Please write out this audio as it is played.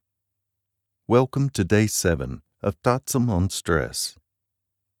Welcome to Day 7 of Tatsum on Stress.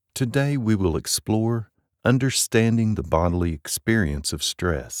 Today we will explore understanding the bodily experience of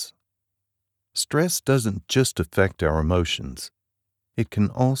stress. Stress doesn't just affect our emotions. It can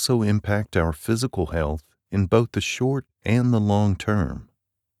also impact our physical health in both the short and the long term.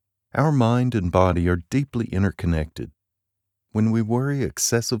 Our mind and body are deeply interconnected. When we worry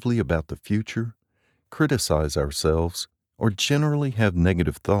excessively about the future, criticize ourselves, or generally have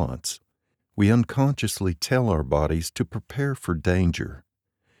negative thoughts, we unconsciously tell our bodies to prepare for danger.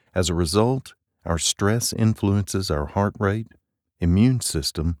 As a result, our stress influences our heart rate, immune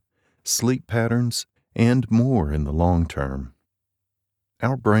system, sleep patterns, and more in the long term.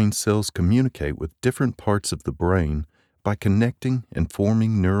 Our brain cells communicate with different parts of the brain by connecting and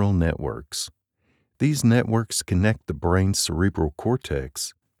forming neural networks. These networks connect the brain's cerebral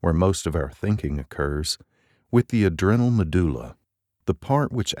cortex, where most of our thinking occurs, with the adrenal medulla, the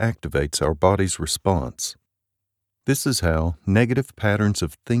part which activates our body's response. This is how negative patterns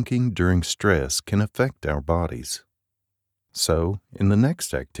of thinking during stress can affect our bodies. So, in the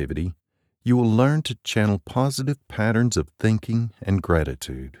next activity, you will learn to channel positive patterns of thinking and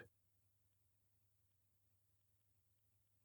gratitude.